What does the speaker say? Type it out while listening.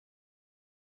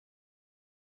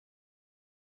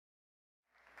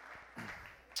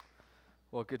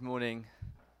Well, good morning.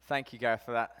 Thank you, Gareth,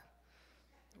 for that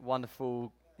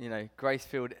wonderful,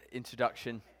 grace-filled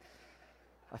introduction.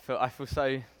 I feel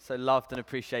so loved and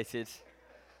appreciated.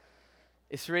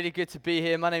 It's really good to be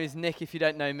here. My name is Nick, if you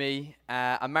don't know me.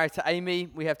 I'm married to Amy.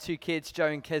 We have two kids, Joe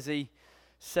and Kezzy,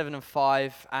 7 and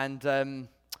 5. And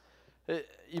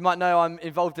you might know I'm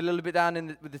involved a little bit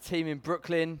down with the team in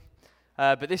Brooklyn.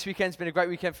 But this weekend's been a great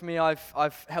weekend for me.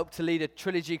 I've helped to lead a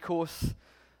trilogy course.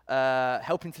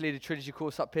 Helping to lead a trilogy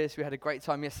course up here. So we had a great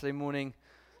time yesterday morning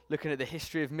looking at the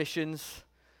history of missions.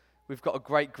 We've got a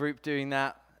great group doing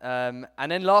that. And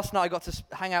then last night I got to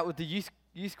hang out with the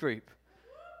youth group.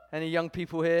 Any young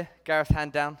people here? Gareth,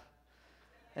 hand down.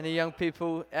 Any young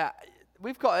people?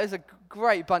 There's a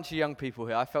great bunch of young people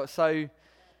here. I felt so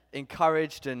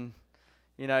encouraged and,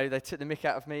 they took the mick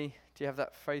out of me. Do you have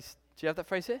that phrase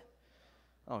here?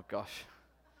 Oh, gosh.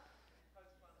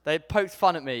 They poked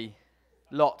fun at me.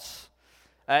 Lots.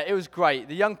 It was great.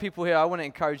 The young people here, I want to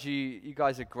encourage you. You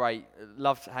guys are great.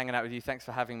 Loved hanging out with you. Thanks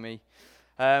for having me.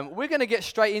 We're going to get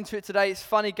straight into it today. It's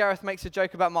funny, Gareth makes a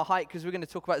joke about my height because we're going to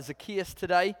talk about Zacchaeus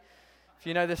today. If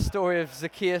you know the story of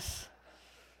Zacchaeus,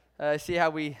 it's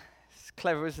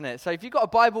clever, isn't it? So if you've got a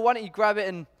Bible, why don't you grab it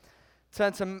and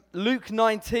turn to Luke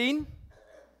 19.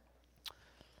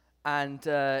 And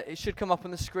it should come up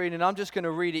on the screen, and I'm just going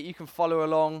to read it. You can follow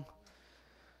along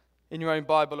in your own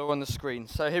Bible or on the screen.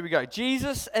 So here we go.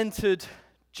 Jesus entered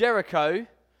Jericho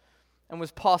and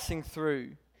was passing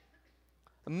through.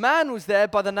 A man was there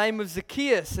by the name of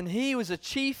Zacchaeus, and he was a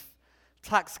chief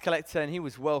tax collector, and he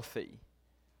was wealthy.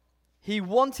 He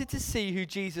wanted to see who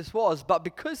Jesus was, but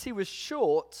because he was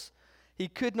short, he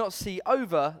could not see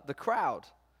over the crowd.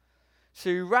 So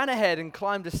he ran ahead and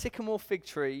climbed a sycamore fig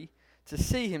tree to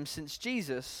see him, since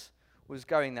Jesus was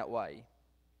going that way.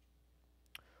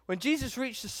 When Jesus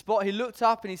reached the spot, he looked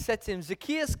up and he said to him,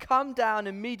 "Zacchaeus, come down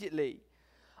immediately.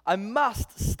 I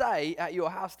must stay at your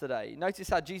house today." Notice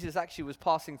how Jesus actually was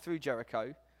passing through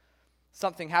Jericho.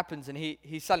 Something happens and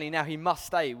he suddenly he must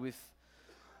stay with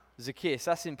Zacchaeus.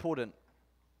 That's important.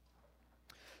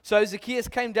 So Zacchaeus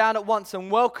came down at once and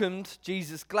welcomed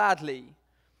Jesus gladly.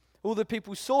 All the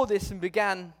people saw this and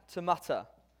began to mutter,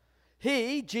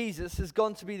 Jesus, has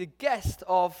gone to be the guest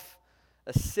of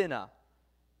a sinner.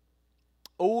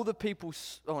 All the people,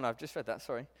 I've just read that,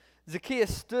 sorry.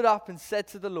 Zacchaeus stood up and said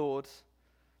to the Lord,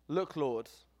 "Look,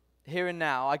 Lord, here and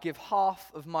now I give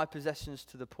half of my possessions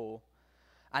to the poor.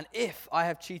 And if I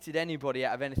have cheated anybody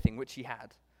out of anything," which he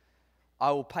had,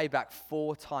 "I will pay back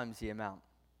 4 times the amount."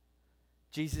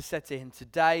 Jesus said to him,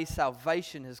 "Today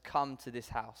salvation has come to this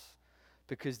house,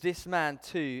 because this man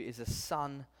too is a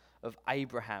son of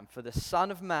Abraham. For the Son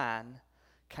of Man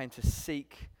came to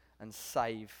seek and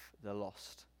save the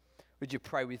lost." Would you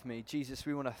pray with me? Jesus,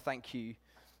 we want to thank you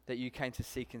that you came to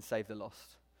seek and save the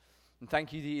lost. And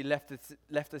thank you that you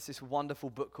left us this wonderful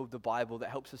book called the Bible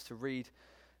that helps us to read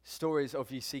stories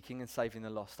of you seeking and saving the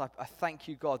lost. I thank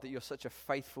you, God, that you're such a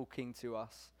faithful King to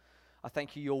us. I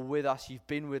thank you you're with us, you've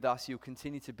been with us, you'll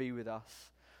continue to be with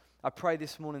us. I pray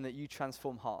this morning that you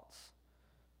transform hearts.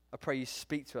 I pray you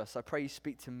speak to us. I pray you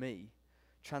speak to me.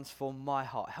 Transform my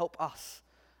heart. Help us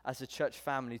as a church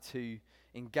family to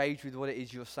engage with what it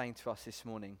is you're saying to us this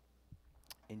morning.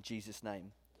 In Jesus'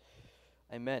 name.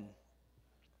 Amen.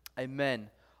 Amen.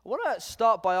 I want to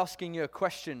start by asking you a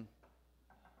question.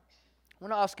 I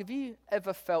want to ask, have you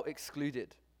ever felt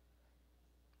excluded?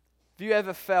 Have you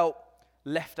ever felt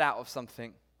left out of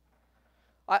something?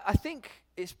 I think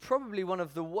it's probably one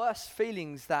of the worst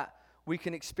feelings that we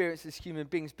can experience as human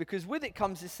beings, because with it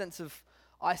comes this sense of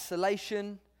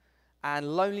isolation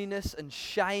and loneliness and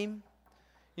shame.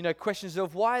 Questions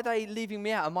of, why are they leaving me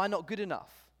out? Am I not good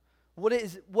enough? What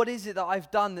is it that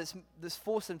I've done that's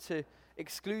forced them to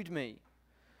exclude me?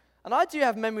 And I do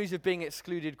have memories of being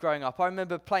excluded growing up. I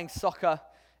remember playing soccer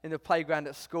in the playground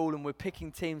at school, and we're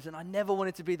picking teams, and I never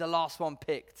wanted to be the last one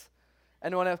picked.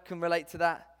 Anyone else can relate to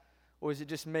that? Or is it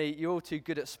just me? You're all too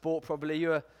good at sport probably.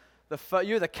 You're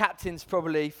the captains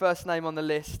probably, first name on the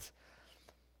list.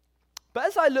 But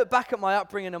as I look back at my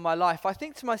upbringing and my life, I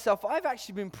think to myself, I've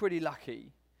actually been pretty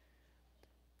lucky.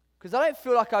 Because I don't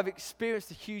feel like I've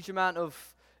experienced a huge amount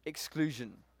of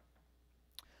exclusion.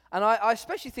 And I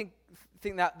especially think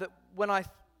that when I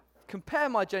compare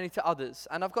my journey to others,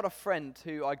 and I've got a friend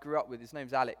who I grew up with, his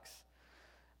name's Alex.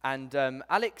 And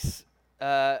Alex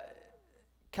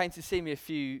came to see me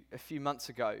a few months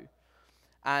ago.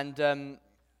 And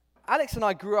Alex and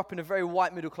I grew up in a very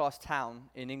white middle class town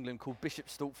in England called Bishop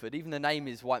Stortford. Even the name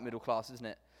is white middle class, isn't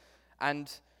it?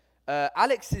 And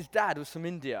Alex's dad was from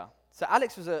India. So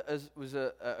Alex was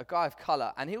a guy of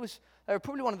color, and they were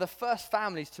probably one of the first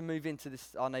families to move into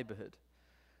our neighborhood.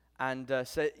 And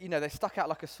so, they stuck out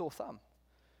like a sore thumb.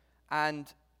 And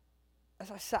as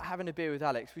I sat having a beer with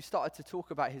Alex, we started to talk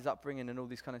about his upbringing and all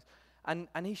these kind of,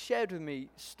 and he shared with me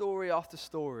story after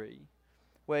story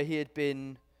where he had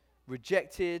been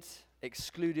rejected,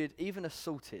 excluded, even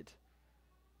assaulted,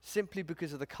 simply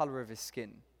because of the color of his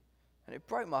skin. And it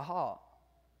broke my heart.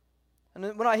 And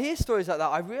then when I hear stories like that,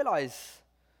 I realize,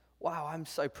 wow, I'm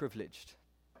so privileged.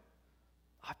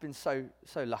 I've been so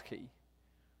lucky.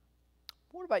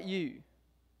 What about you?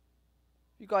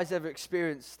 You guys ever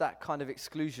experienced that kind of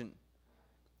exclusion?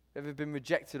 Ever been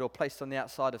rejected or placed on the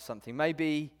outside of something?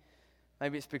 Maybe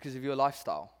it's because of your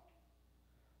lifestyle.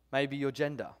 Maybe your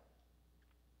gender.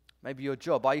 Maybe your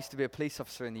job. I used to be a police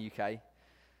officer in the UK.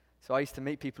 So I used to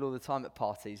meet people all the time at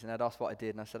parties, and they'd ask what I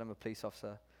did, and I said, I'm a police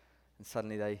officer. And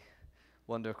suddenly they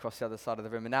wander across the other side of the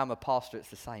room. And now I'm a pastor, it's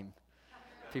the same.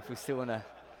 People still want to...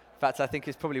 In fact, I think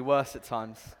it's probably worse at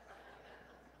times.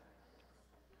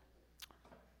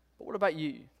 But what about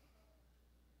you?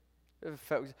 Ever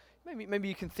felt... Maybe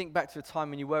you can think back to a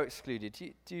time when you were excluded.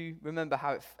 Do you remember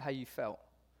how you felt?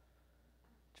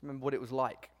 Do you remember what it was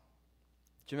like?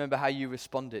 Do you remember how you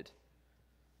responded?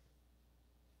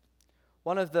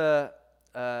 One of the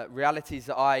realities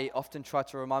that I often try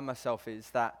to remind myself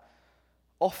is that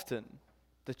often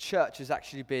the church has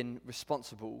actually been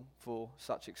responsible for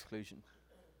such exclusion.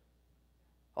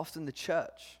 Often the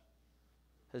church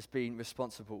has been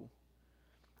responsible.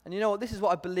 And you know what? This is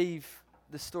what I believe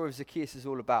the story of Zacchaeus is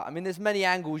all about. I mean, there's many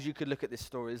angles you could look at this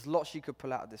story. There's lots you could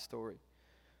pull out of this story.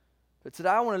 But today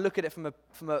I want to look at it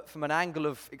from an angle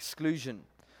of exclusion.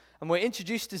 And we're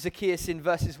introduced to Zacchaeus in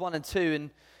verses 1 and 2, and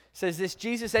it says this: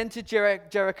 Jesus entered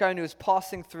Jericho and he was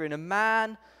passing through, and a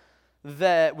man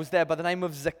was there by the name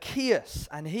of Zacchaeus,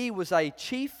 and he was a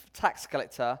chief tax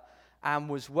collector and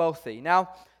was wealthy.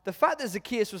 Now, the fact that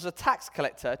Zacchaeus was a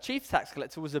chief tax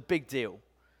collector, was a big deal.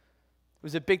 It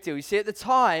was a big deal. You see, at the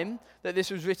time that this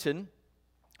was written,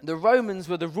 the Romans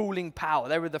were the ruling power.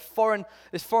 They were this foreign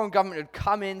government had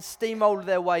come in, steamrolled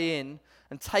their way in,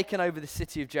 and taken over the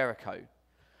city of Jericho.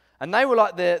 And they were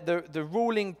like the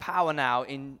ruling power now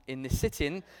in this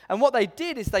city. And what they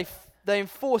did is they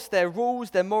enforced their rules,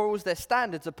 their morals, their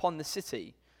standards upon the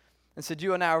city. And said,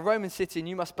 you are now a Roman city and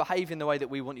you must behave in the way that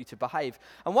we want you to behave.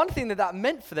 And one thing that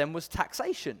meant for them was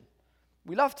taxation.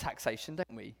 We love taxation,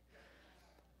 don't we?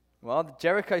 Well,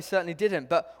 Jericho certainly didn't.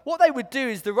 But what they would do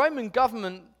is the Roman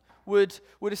government would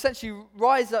essentially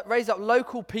raise up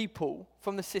local people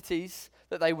from the cities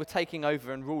that they were taking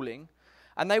over and ruling.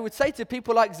 And they would say to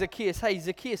people like Zacchaeus, hey,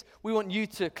 Zacchaeus, we want you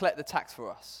to collect the tax for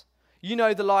us. You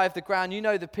know the lie of the ground, you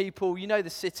know the people, you know the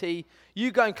city.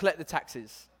 You go and collect the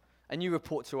taxes, and you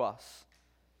report to us.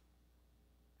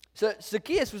 So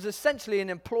Zacchaeus was essentially an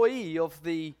employee of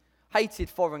the hated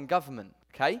foreign government,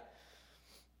 okay?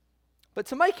 But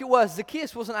to make it worse,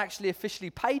 Zacchaeus wasn't actually officially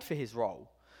paid for his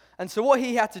role. And so what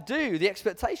he had to do, the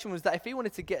expectation was that if he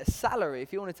wanted to get a salary,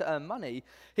 if he wanted to earn money,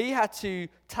 he had to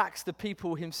tax the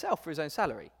people himself for his own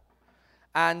salary.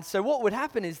 And so what would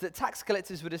happen is that tax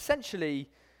collectors would essentially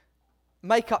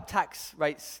make up tax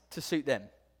rates to suit them.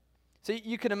 So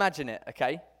you can imagine it,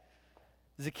 okay?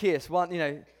 Zacchaeus,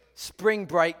 spring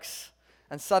breaks,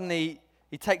 and suddenly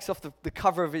he takes off the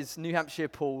cover of his New Hampshire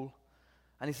pool,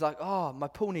 and he's like, oh, my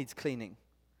pool needs cleaning.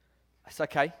 That's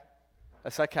okay.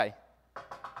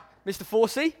 Mr.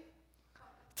 Forsey,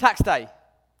 tax day.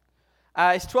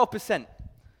 It's 12%.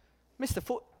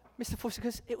 Mr. Forsey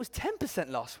goes, it was 10%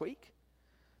 last week.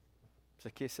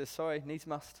 Zacchaeus says, sorry, needs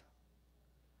must.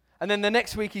 And then the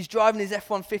next week he's driving his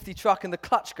F-150 truck and the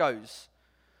clutch goes.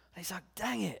 And he's like,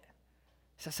 dang it.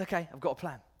 He says, okay, I've got a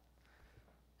plan.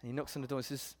 And he knocks on the door and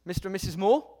says, Mr. and Mrs.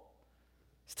 Moore,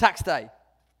 it's tax day.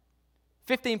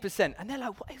 15%. And they're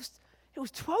like, what? It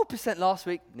was 12% last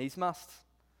week. Needs must.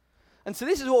 And so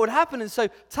this is what would happen. And so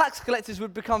tax collectors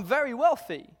would become very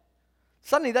wealthy.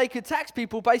 Suddenly they could tax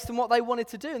people based on what they wanted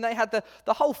to do. And they had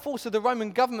the whole force of the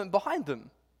Roman government behind them.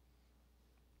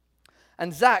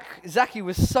 And Zacchaeus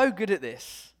was so good at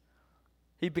this,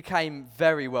 he became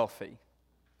very wealthy.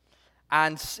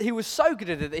 And he was so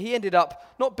good at it that he ended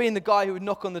up not being the guy who would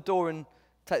knock on the door and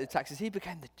take the taxes. He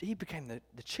became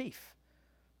the chief,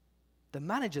 the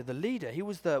manager, the leader. He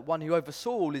was the one who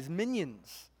oversaw all his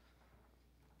minions.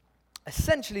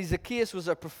 Essentially, Zacchaeus was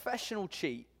a professional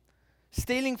cheat,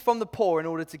 stealing from the poor in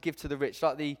order to give to the rich,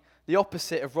 like the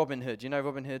opposite of Robin Hood. You know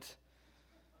Robin Hood?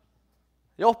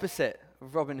 The opposite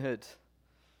of Robin Hood.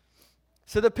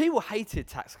 So the people hated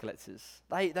tax collectors.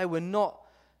 They were not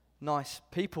nice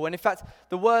people. And in fact,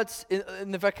 the words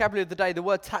in the vocabulary of the day, the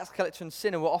word tax collector and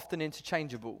sinner were often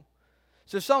interchangeable.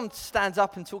 So if someone stands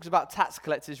up and talks about tax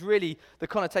collectors, really the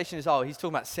connotation is, oh, he's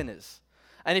talking about sinners.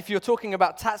 And if you're talking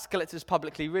about tax collectors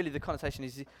publicly, really the connotation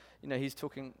is, he's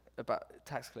talking about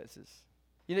tax collectors.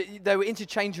 They were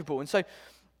interchangeable. And so,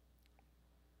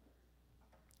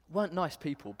 weren't nice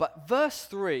people. But verse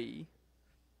 3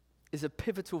 is a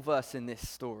pivotal verse in this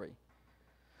story.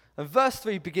 And verse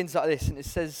 3 begins like this, and it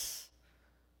says,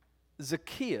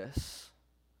 Zacchaeus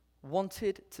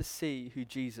wanted to see who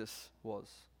Jesus was.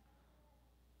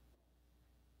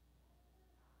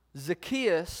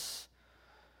 Zacchaeus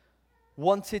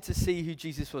wanted to see who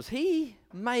Jesus was. He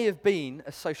may have been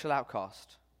a social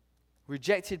outcast,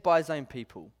 rejected by his own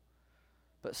people,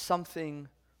 but something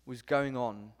was going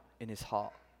on in his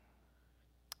heart.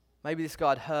 Maybe this guy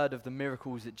had heard of the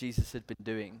miracles that Jesus had been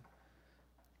doing.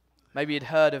 Maybe he'd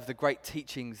heard of the great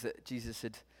teachings that Jesus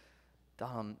had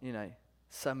done,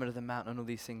 Sermon of the Mount and all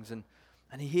these things. And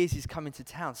he hears he's coming to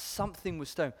town. Something was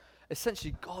stirring.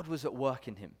 Essentially, God was at work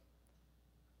in him.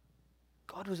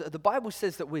 The Bible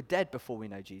says that we're dead before we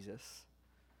know Jesus.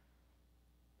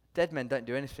 Dead men don't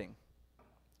do anything.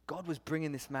 God was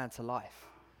bringing this man to life.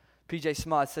 P.J.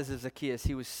 Smyth says of Zacchaeus,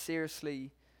 he was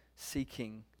seriously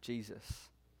seeking Jesus.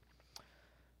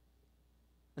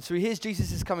 And so he hears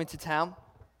Jesus is coming to town,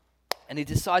 and he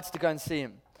decides to go and see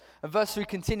him. And verse 3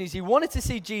 continues, he wanted to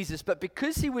see Jesus, but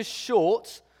because he was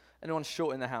short, anyone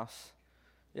short in the house?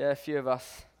 Yeah, a few of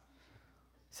us.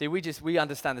 See, we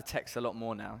understand the text a lot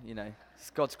more now, It's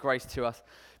God's grace to us.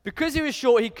 Because he was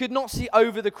short, he could not see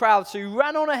over the crowd, so he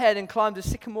ran on ahead and climbed a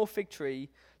sycamore fig tree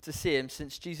to see him,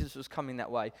 since Jesus was coming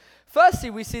that way.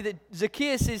 Firstly, we see that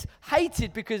Zacchaeus is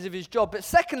hated because of his job, but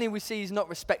secondly, we see he's not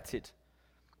respected.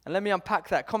 And let me unpack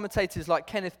that. Commentators like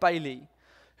Kenneth Bailey,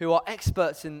 who are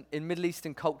experts in Middle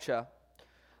Eastern culture,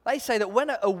 they say that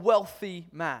when a wealthy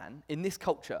man in this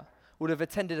culture would have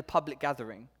attended a public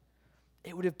gathering,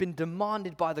 it would have been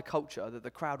demanded by the culture that the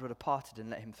crowd would have parted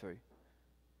and let him through.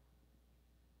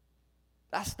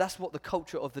 That's what the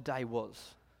culture of the day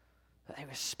was. That they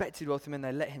respected wealthy men,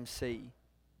 they let him see.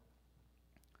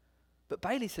 But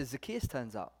Bailey says Zacchaeus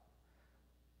turns up.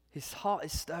 His heart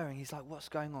is stirring. He's like, what's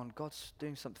going on? God's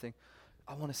doing something.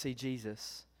 I want to see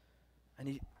Jesus.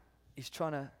 And he's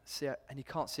trying to see, and he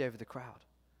can't see over the crowd.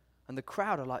 And the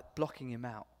crowd are like blocking him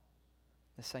out.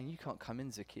 They're saying, you can't come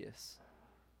in, Zacchaeus.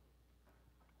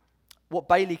 What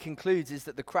Bailey concludes is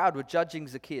that the crowd were judging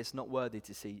Zacchaeus not worthy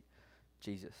to see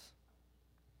Jesus.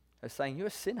 They're saying, you're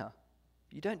a sinner.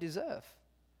 You don't deserve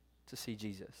to see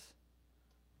Jesus.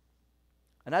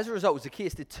 And as a result,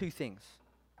 Zacchaeus did two things.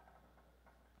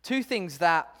 Two things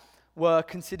that were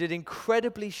considered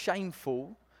incredibly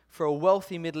shameful for a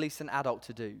wealthy Middle Eastern adult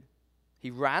to do.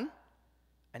 He ran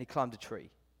and he climbed a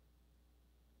tree.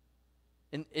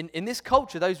 In this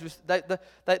culture,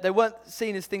 they weren't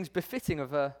seen as things befitting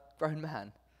of a grown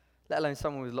man, let alone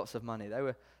someone with lots of money.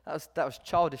 That was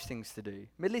childish things to do.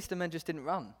 Middle Eastern men just didn't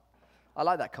run. I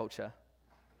like that culture.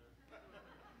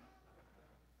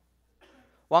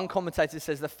 One commentator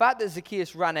says the fact that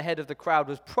Zacchaeus ran ahead of the crowd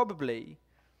was probably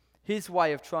his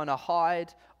way of trying to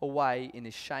hide away in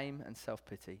his shame and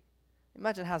self-pity.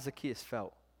 Imagine how Zacchaeus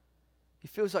felt. He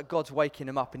feels like God's waking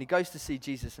him up, and he goes to see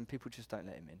Jesus and people just don't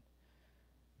let him in.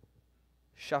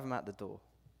 Shove him out the door.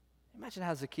 Imagine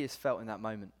how Zacchaeus felt in that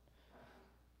moment.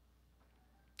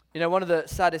 One of the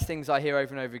saddest things I hear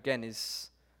over and over again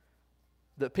is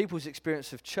that people's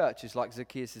experience of church is like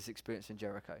Zacchaeus' experience in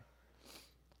Jericho.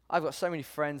 I've got so many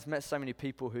friends, met so many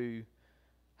people who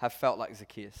have felt like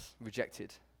Zacchaeus,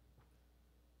 rejected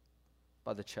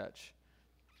by the church.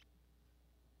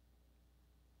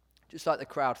 Just like the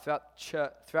crowd,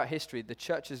 throughout history, the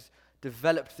church has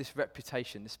developed this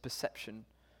reputation, this perception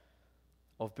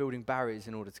of building barriers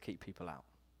in order to keep people out.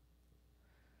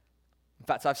 In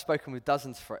fact, I've spoken with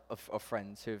dozens of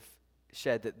friends who have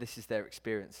shared that this is their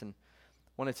experience, and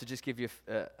wanted to just give you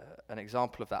an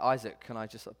example of that. Isaac, can I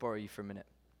just borrow you for a minute?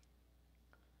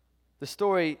 The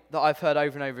story that I've heard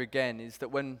over and over again is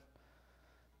that when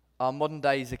our modern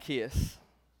day Zacchaeus,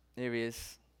 here he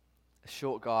is, a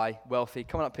short guy, wealthy,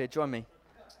 come on up here, join me.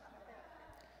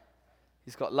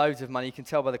 He's got loads of money, you can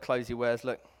tell by the clothes he wears,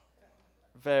 look,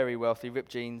 very wealthy,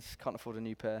 ripped jeans, can't afford a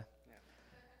new pair.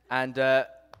 And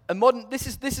this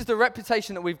is the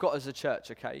reputation that we've got as a church,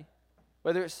 okay?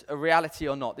 Whether it's a reality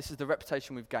or not, this is the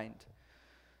reputation we've gained.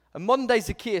 A modern day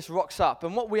Zacchaeus rocks up,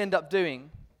 and what we end up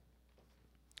doing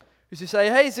is to say,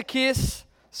 hey Zacchaeus,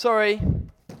 sorry,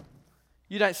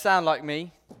 you don't sound like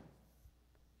me.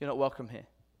 You're not welcome here.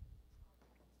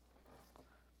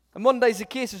 And one day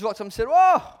Zacchaeus has rocked up and said,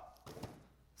 oh,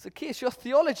 Zacchaeus, your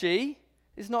theology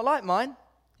is not like mine.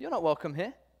 You're not welcome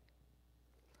here.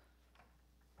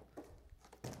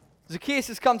 Zacchaeus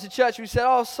has come to church and we said,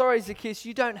 oh, sorry, Zacchaeus,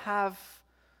 you don't have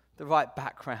the right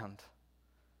background.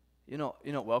 you're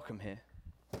not welcome here.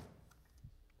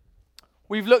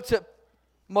 We've looked at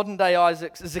modern day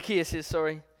Zacchaeus,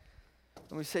 and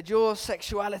we said, your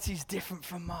sexuality is different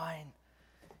from mine.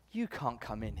 You can't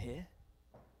come in here.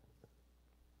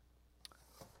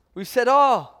 We've said,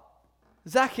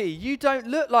 Zacchaeus, you don't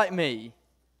look like me.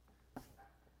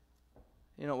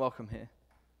 You're not welcome here.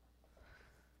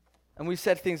 And we've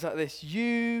said things like this,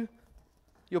 your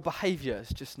behavior is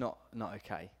just not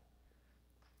okay.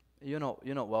 You're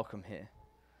not welcome here.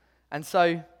 And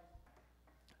so,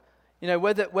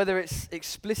 whether it's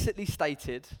explicitly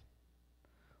stated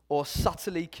or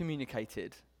subtly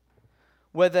communicated,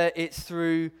 whether it's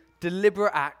through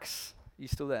deliberate acts, are you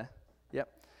still there? Yep.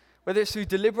 Whether it's through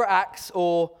deliberate acts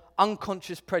or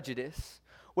unconscious prejudice,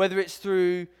 whether it's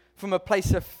from a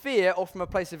place of fear or from a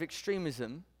place of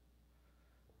extremism,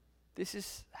 this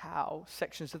is how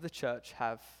sections of the church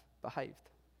have behaved.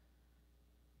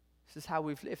 This is how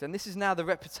we've lived. And this is now the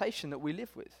reputation that we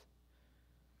live with.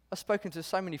 I've spoken to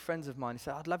so many friends of mine who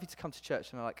say, I'd love you to come to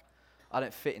church. And they're like, I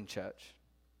don't fit in church.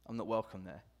 I'm not welcome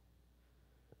there.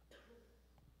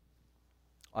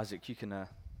 Isaac, you can...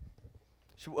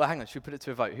 hang on, should we put it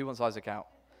to a vote? Who wants Isaac out?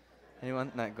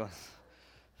 Anyone? No, go on.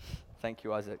 Thank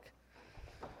you, Isaac.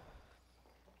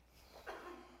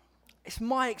 It's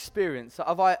my experience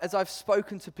that as I've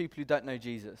spoken to people who don't know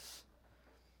Jesus,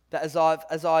 that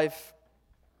as I've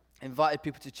invited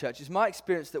people to church, it's my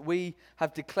experience that we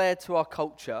have declared to our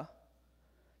culture,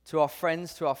 to our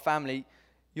friends, to our family,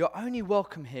 you're only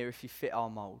welcome here if you fit our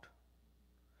mold.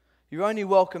 You're only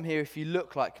welcome here if you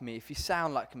look like me, if you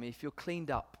sound like me, if you're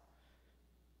cleaned up,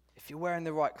 if you're wearing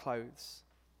the right clothes.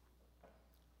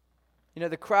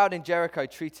 The crowd in Jericho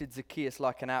treated Zacchaeus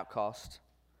like an outcast,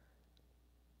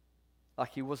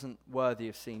 like he wasn't worthy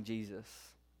of seeing Jesus.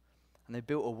 And they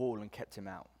built a wall and kept him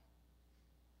out.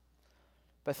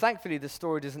 But thankfully, the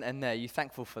story doesn't end there. Are you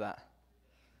thankful for that?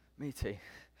 Me too.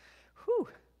 Whew.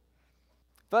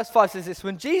 Verse 5 says this,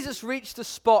 when Jesus reached the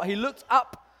spot, he looked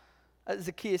up at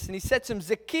Zacchaeus and he said to him,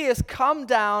 Zacchaeus, come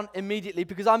down immediately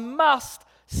because I must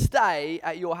stay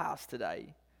at your house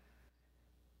today.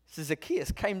 So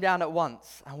Zacchaeus came down at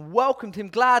once and welcomed him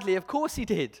gladly. Of course he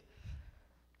did.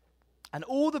 And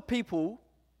all the people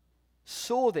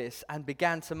saw this and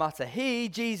began to mutter,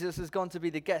 Jesus, has gone to be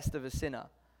the guest of a sinner.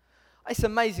 It's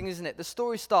amazing, isn't it? The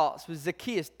story starts with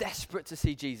Zacchaeus desperate to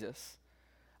see Jesus,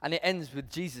 and it ends with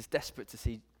Jesus desperate to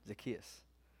see Zacchaeus.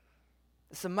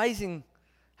 It's amazing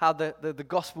how the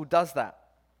gospel does that.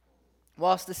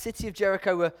 Whilst the city of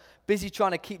Jericho were busy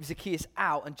trying to keep Zacchaeus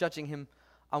out and judging him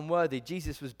unworthy,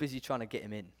 Jesus was busy trying to get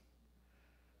him in.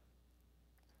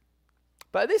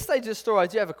 But at this stage of the story, I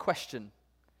do have a question.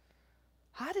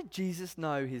 How did Jesus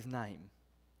know his name?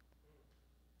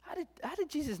 How did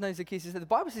Jesus know Zacchaeus? The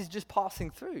Bible says he's just passing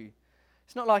through.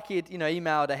 It's not like he had,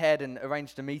 emailed ahead and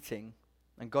arranged a meeting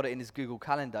and got it in his Google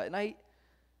Calendar. No,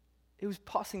 he was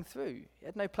passing through. He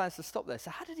had no plans to stop there.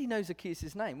 So how did he know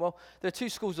Zacchaeus' name? Well, there are two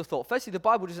schools of thought. Firstly, the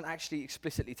Bible doesn't actually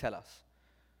explicitly tell us.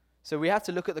 So we have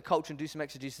to look at the culture and do some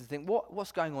exegesis and think,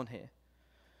 what's going on here?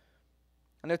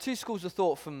 And there are two schools of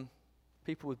thought from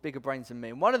people with bigger brains than me.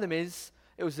 And one of them is,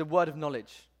 it was the word of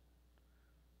knowledge.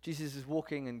 Jesus is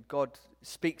walking and God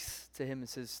speaks to him and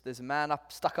says, there's a man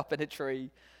stuck up in a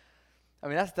tree. I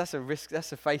mean, that's a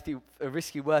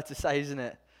risky word to say, isn't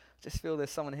it? I just feel there's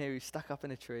someone here who's stuck up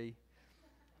in a tree.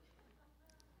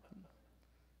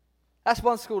 That's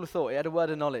one school of thought. He had a word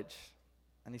of knowledge.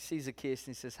 And he sees Zacchaeus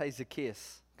and he says, hey,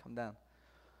 Zacchaeus, come down.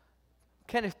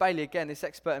 Kenneth Bailey, again, this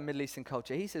expert in Middle Eastern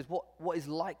culture, he says what is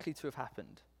likely to have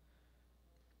happened,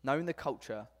 knowing the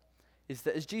culture, is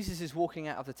that as Jesus is walking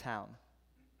out of the town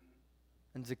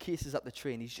and Zacchaeus is up the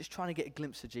tree and he's just trying to get a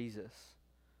glimpse of Jesus,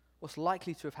 what's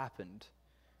likely to have happened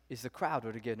is the crowd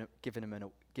would have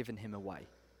given him away.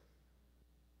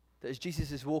 That as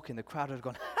Jesus is walking, the crowd would have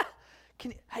gone,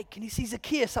 can you see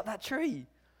Zacchaeus up that tree?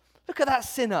 Look at that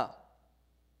sinner.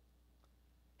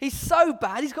 He's so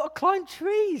bad, he's got to climb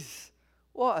trees.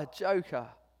 What a joker.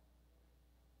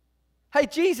 Hey,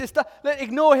 Jesus,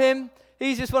 ignore him.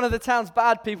 He's just one of the town's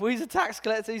bad people. He's a tax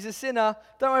collector. He's a sinner.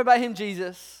 Don't worry about him,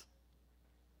 Jesus.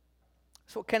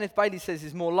 That's what Kenneth Bailey says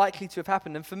is more likely to have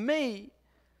happened. And for me,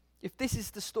 if this is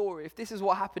the story, if this is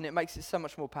what happened, it makes it so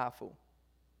much more powerful.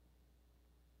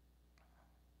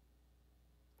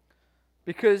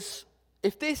 Because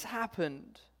if this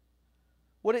happened,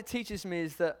 what it teaches me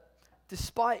is that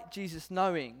despite Jesus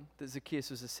knowing that Zacchaeus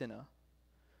was a sinner,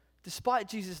 despite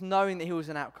Jesus knowing that he was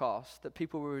an outcast, that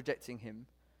people were rejecting him,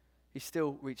 he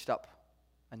still reached up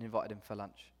and invited him for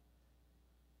lunch.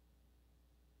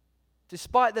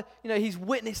 Despite he's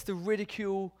witnessed the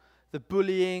ridicule, the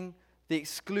bullying, the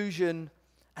exclusion,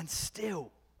 and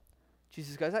still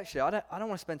Jesus goes, actually, I don't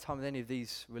want to spend time with any of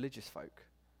these religious folk.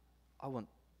 I want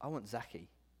Zacchaeus.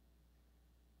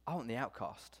 I want the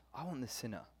outcast. I want the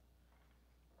sinner.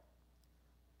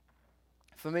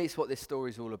 For me, it's what this story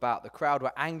is all about. The crowd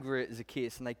were angry at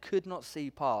Zacchaeus, and they could not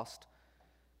see past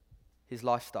his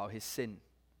lifestyle, his sin.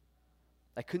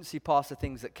 They couldn't see past the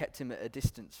things that kept him at a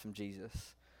distance from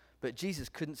Jesus. But Jesus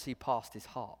couldn't see past his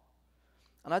heart.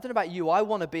 And I don't know about you, I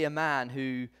want to be a man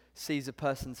who sees a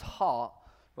person's heart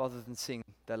rather than seeing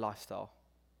their lifestyle,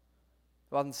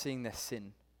 rather than seeing their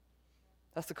sin.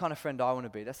 That's the kind of friend I want to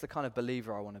be. That's the kind of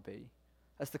believer I want to be.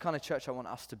 That's the kind of church I want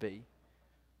us to be.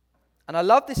 And I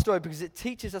love this story because it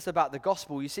teaches us about the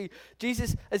gospel. You see,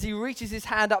 Jesus, as he reaches his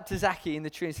hand up to Zacchaeus in the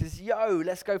tree and says, yo,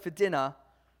 let's go for dinner.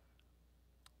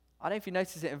 I don't know if you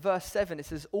notice it, in verse 7, it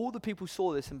says, all the people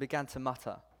saw this and began to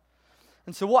mutter.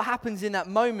 And so what happens in that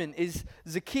moment is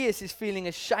Zacchaeus is feeling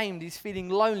ashamed. He's feeling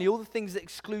lonely, all the things that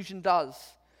exclusion does.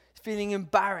 He's feeling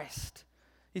embarrassed.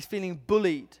 He's feeling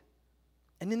bullied.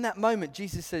 And in that moment,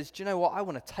 Jesus says, do you know what? I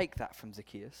want to take that from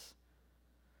Zacchaeus.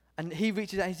 And he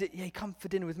reaches out and he says, yeah, come for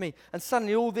dinner with me. And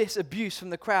suddenly all this abuse from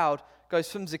the crowd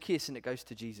goes from Zacchaeus and it goes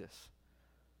to Jesus.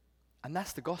 And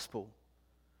that's the gospel.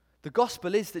 The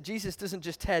gospel is that Jesus doesn't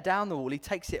just tear down the wall, he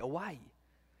takes it away.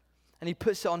 And he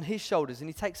puts it on his shoulders and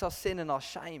he takes our sin and our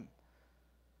shame.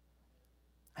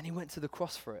 And he went to the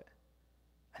cross for it.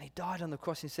 And he died on the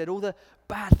cross and said, all the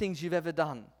bad things you've ever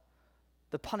done,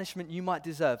 the punishment you might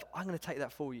deserve, I'm going to take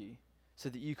that for you so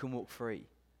that you can walk free.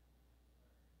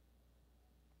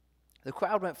 The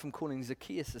crowd went from calling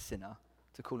Zacchaeus a sinner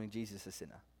to calling Jesus a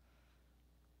sinner.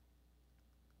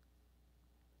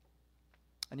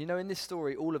 And you know, in this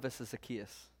story, all of us are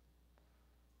Zacchaeus.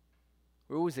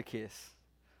 We're all Zacchaeus.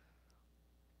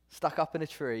 Stuck up in a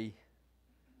tree,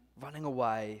 running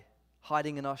away,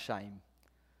 hiding in our shame.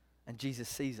 And Jesus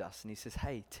sees us and he says,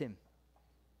 hey, Tim,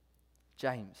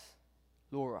 James,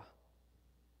 Laura,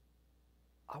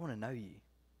 I want to know you.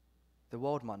 The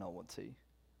world might not want to,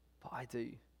 but I do.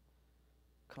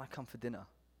 Can I come for dinner?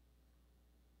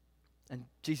 And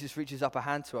Jesus reaches up a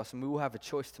hand to us and we all have a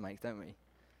choice to make, don't we?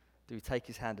 Do we take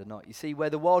his hand or not? You see, where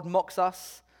the world mocks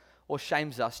us or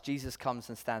shames us, Jesus comes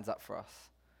and stands up for us.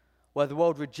 Where the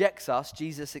world rejects us,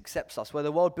 Jesus accepts us. Where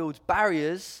the world builds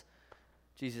barriers,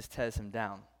 Jesus tears them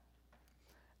down.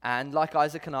 And like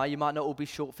Isaac and I, you might not all be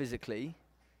short physically.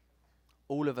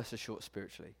 All of us are short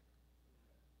spiritually.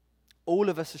 All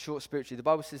of us are short spiritually. The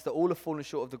Bible says that all have fallen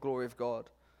short of the glory of God.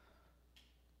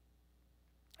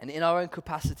 And in our own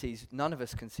capacities, none of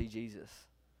us can see Jesus.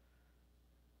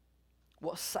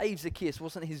 What saved Zacchaeus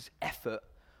wasn't his effort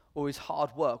or his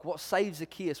hard work. What saved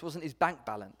Zacchaeus wasn't his bank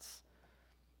balance.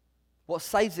 What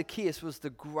saved Zacchaeus was the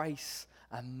grace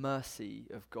and mercy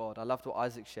of God. I loved what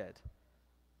Isaac shared.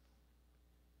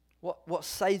 What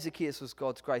saved Zacchaeus was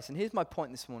God's grace. And here's my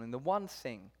point this morning. The one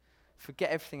thing, forget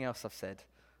everything else I've said,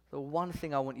 the one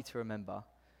thing I want you to remember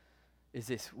is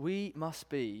this. We must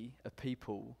be a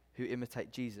people who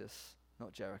imitate Jesus,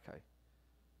 not Jericho.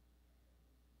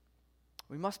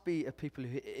 We must be a people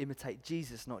who imitate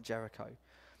Jesus, not Jericho.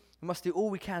 We must do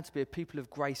all we can to be a people of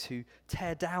grace who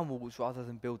tear down walls rather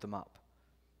than build them up.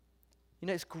 You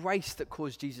know, it's grace that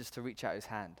caused Jesus to reach out his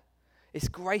hand. It's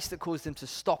grace that caused him to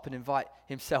stop and invite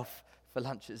himself for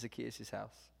lunch at Zacchaeus'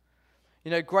 house.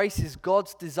 You know, grace is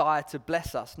God's desire to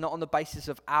bless us, not on the basis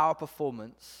of our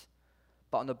performance,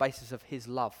 but on the basis of his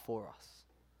love for us.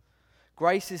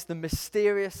 Grace is the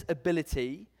mysterious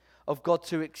ability of God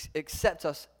to accept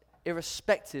us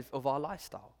irrespective of our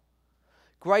lifestyle.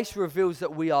 Grace reveals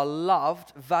that we are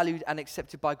loved, valued, and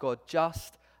accepted by God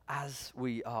just as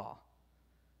we are.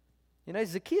 You know,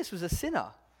 Zacchaeus was a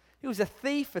sinner. He was a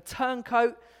thief, a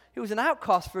turncoat. He was an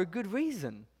outcast for a good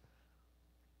reason.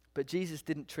 But Jesus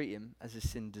didn't treat him as his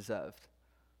sin deserved.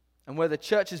 And where the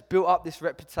church has built up this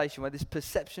reputation, where this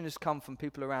perception has come from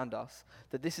people around us,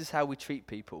 that this is how we treat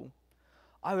people,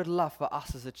 I would love for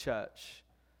us as a church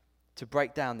to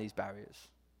break down these barriers.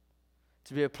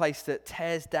 To be a place that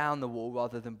tears down the wall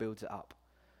rather than builds it up.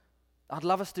 I'd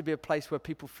love us to be a place where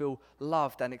people feel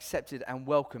loved and accepted and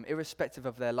welcome, irrespective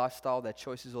of their lifestyle, their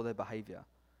choices, or their behavior.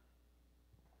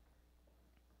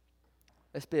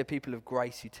 Let's be a people of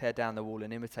grace who tear down the wall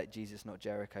and imitate Jesus, not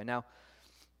Jericho. Now,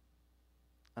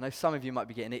 I know some of you might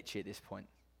be getting itchy at this point,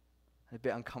 and a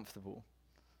bit uncomfortable.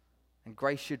 And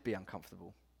grace should be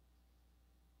uncomfortable.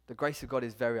 The grace of God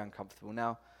is very uncomfortable.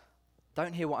 Now,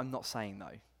 don't hear what I'm not saying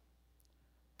though.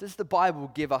 Does the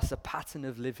Bible give us a pattern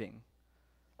of living,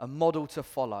 a model to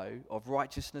follow of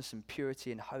righteousness and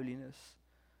purity and holiness,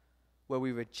 where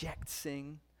we reject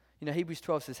sin? You know, Hebrews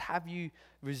 12 says, have you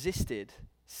resisted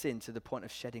sin to the point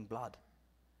of shedding blood?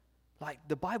 Like,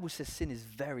 the Bible says sin is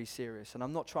very serious, and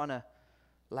I'm not trying to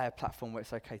lay a platform where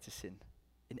it's okay to sin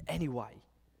in any way.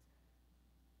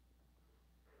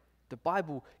 The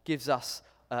Bible gives us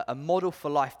a model for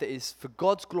life that is for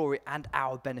God's glory and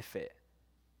our benefit.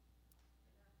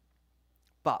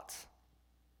 But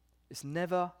it's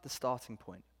never the starting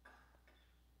point.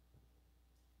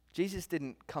 Jesus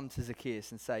didn't come to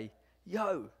Zacchaeus and say,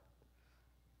 yo,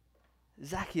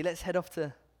 Zacchaeus, let's head off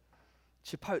to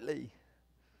Chipotle.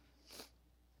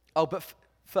 Oh, but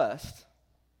first,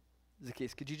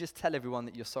 Zacchaeus, could you just tell everyone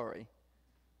that you're sorry?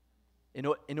 In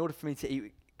order for me to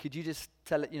eat, could you just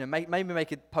tell it, maybe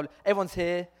make it public. Everyone's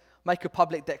here, make a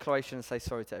public declaration and say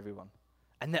sorry to everyone.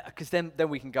 And because then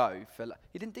we can go.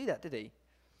 He didn't do that, did he?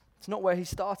 It's not where he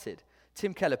started.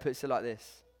 Tim Keller puts it like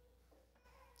this.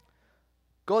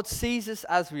 God sees us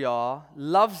as we are,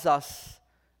 loves us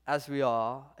as we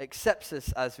are, accepts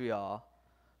us as we are,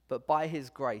 but by his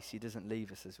grace, he doesn't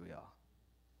leave us as we are.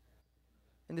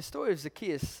 In the story of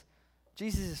Zacchaeus,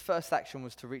 Jesus' first action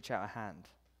was to reach out a hand.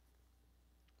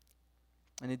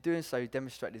 And in doing so, he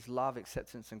demonstrated his love,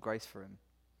 acceptance, and grace for him.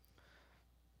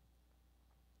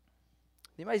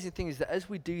 The amazing thing is that as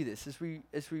we do this, as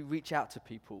we reach out to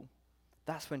people,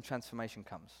 that's when transformation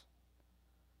comes.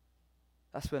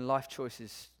 That's when life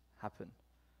choices happen.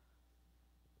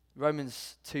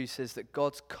 Romans 2 says that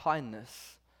God's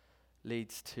kindness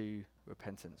leads to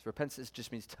repentance. Repentance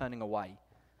just means turning away,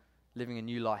 living a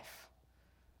new life.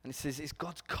 And it says it's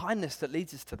God's kindness that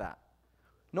leads us to that.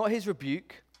 Not his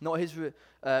rebuke, not his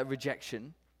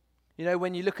rejection.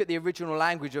 When you look at the original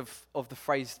language of the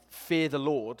phrase, fear the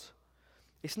Lord,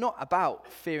 it's not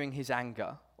about fearing his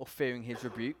anger or fearing his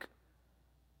rebuke.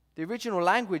 The original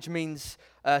language means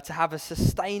to have a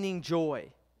sustaining joy.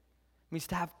 It means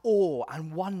to have awe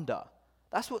and wonder.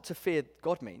 That's what to fear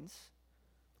God means.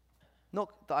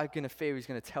 Not that I'm going to fear he's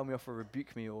going to tell me off or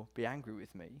rebuke me or be angry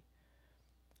with me.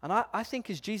 And I think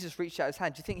as Jesus reached out his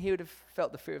hand, do you think he would have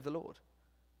felt the fear of the Lord?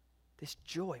 This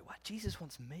joy. What, Jesus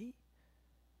wants me?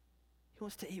 He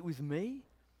wants to eat with me?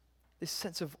 This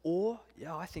sense of awe?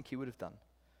 Yeah, I think he would have done.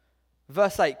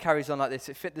 Verse 8 carries on like this.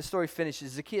 The story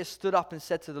finishes. Zacchaeus stood up and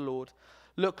said to the Lord,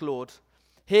 look, Lord,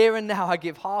 here and now I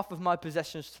give half of my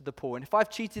possessions to the poor. And if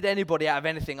I've cheated anybody out of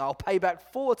anything, I'll pay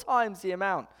back 4 times the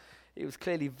amount. He was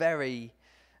clearly very,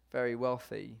 very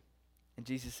wealthy. And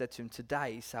Jesus said to him,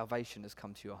 today salvation has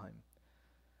come to your home.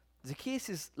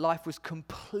 Zacchaeus' life was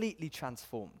completely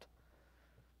transformed.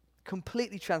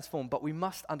 Completely transformed, but we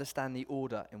must understand the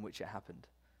order in which it happened.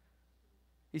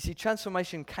 You see,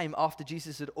 transformation came after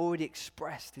Jesus had already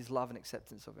expressed his love and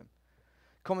acceptance of him.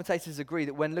 Commentators agree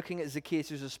that when looking at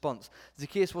Zacchaeus' response,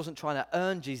 Zacchaeus wasn't trying to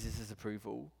earn Jesus'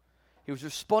 approval. He was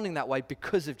responding that way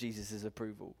because of Jesus'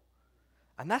 approval.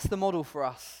 And that's the model for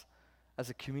us as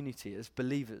a community, as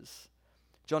believers.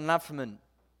 John Laverman,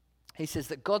 he says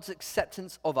that God's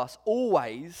acceptance of us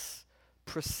always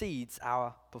precedes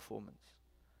our performance.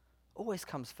 Always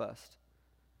comes first.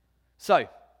 So,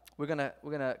 we're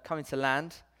gonna come into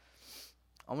land.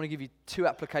 I want to give you 2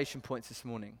 application points this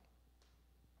morning.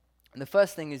 And the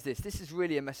first thing is this. This is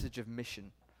really a message of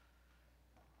mission.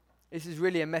 This is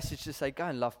really a message to say, go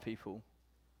and love people.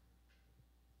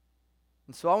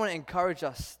 And so I want to encourage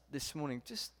us this morning.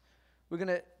 We're going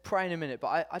to pray in a minute,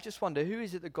 but I just wonder, who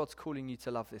is it that God's calling you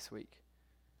to love this week?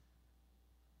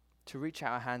 To reach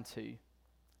out a hand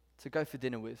to go for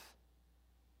dinner with,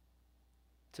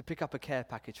 to pick up a care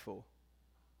package for,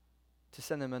 to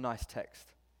send them a nice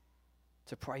text,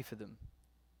 to pray for them,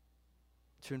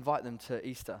 to invite them to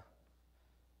Easter.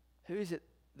 Who is it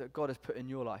that God has put in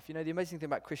your life? The amazing thing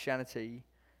about Christianity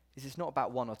is it's not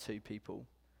about 1 or 2 people.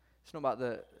 It's not about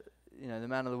the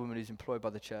man or the woman who's employed by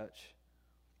the church.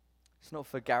 It's not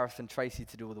for Gareth and Tracy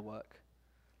to do all the work.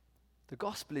 The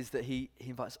gospel is that he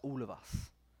invites all of us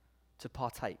to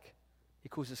partake. He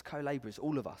calls us co-laborers,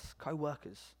 all of us,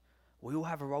 co-workers. We all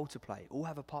have a role to play, all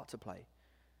have a part to play.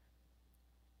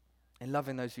 In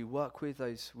loving those we work with,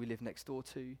 those we live next door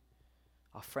to,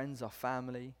 our friends, our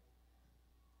family.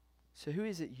 So who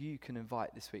is it you can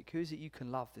invite this week? Who is it you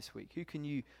can love this week? Who can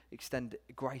you extend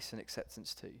grace and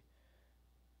acceptance to?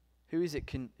 Who is it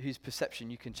whose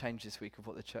perception you can change this week of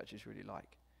what the church is really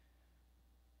like?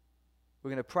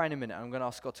 We're going to pray in a minute, and I'm going to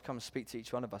ask God to come and speak to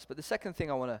each one of us. But the second thing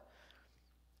I want to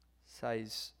say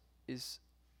is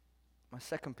my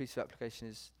second piece of application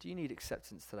is, do you need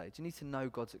acceptance today? Do you need to know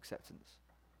God's acceptance?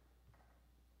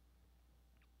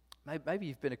 Maybe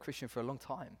you've been a Christian for a long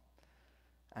time,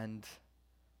 and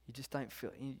you just don't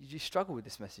feel, you struggle with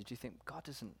this message. You think,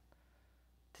 does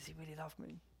he really love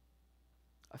me?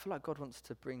 I feel like God wants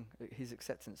to bring his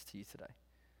acceptance to you today.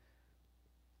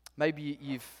 Maybe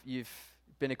you've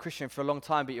been a Christian for a long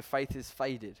time, but your faith has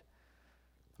faded.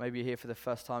 Maybe you're here for the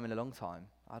first time in a long time.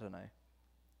 I don't know.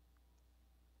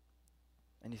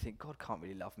 And you think, God can't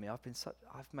really love me. I've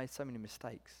made so many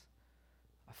mistakes.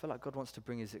 I feel like God wants to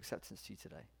bring his acceptance to you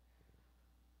today.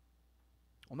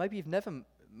 Or maybe you've never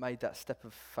made that step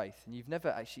of faith, and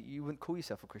you wouldn't call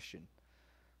yourself a Christian.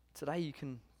 Today you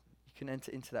can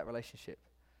enter into that relationship.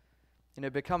 You know,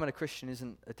 becoming a Christian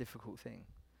isn't a difficult thing.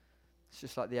 It's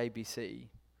just like the ABC.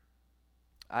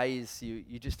 A is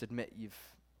you just admit you've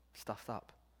stuffed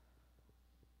up.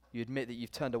 You admit that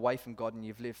you've turned away from God and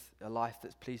you've lived a life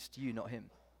that's pleased you, not him.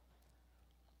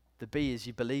 The B is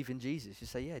you believe in Jesus. You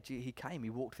say, yeah, he came, he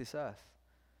walked this earth.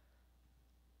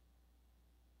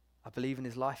 I believe in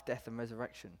his life, death, and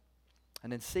resurrection.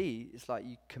 And then C is like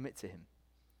you commit to him.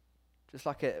 Just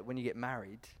like when you get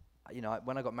married. You know,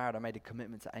 when I got married, I made a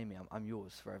commitment to Amy. I'm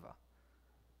yours forever.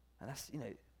 And that's,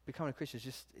 becoming a Christian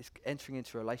is it's entering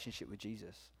into a relationship with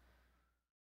Jesus.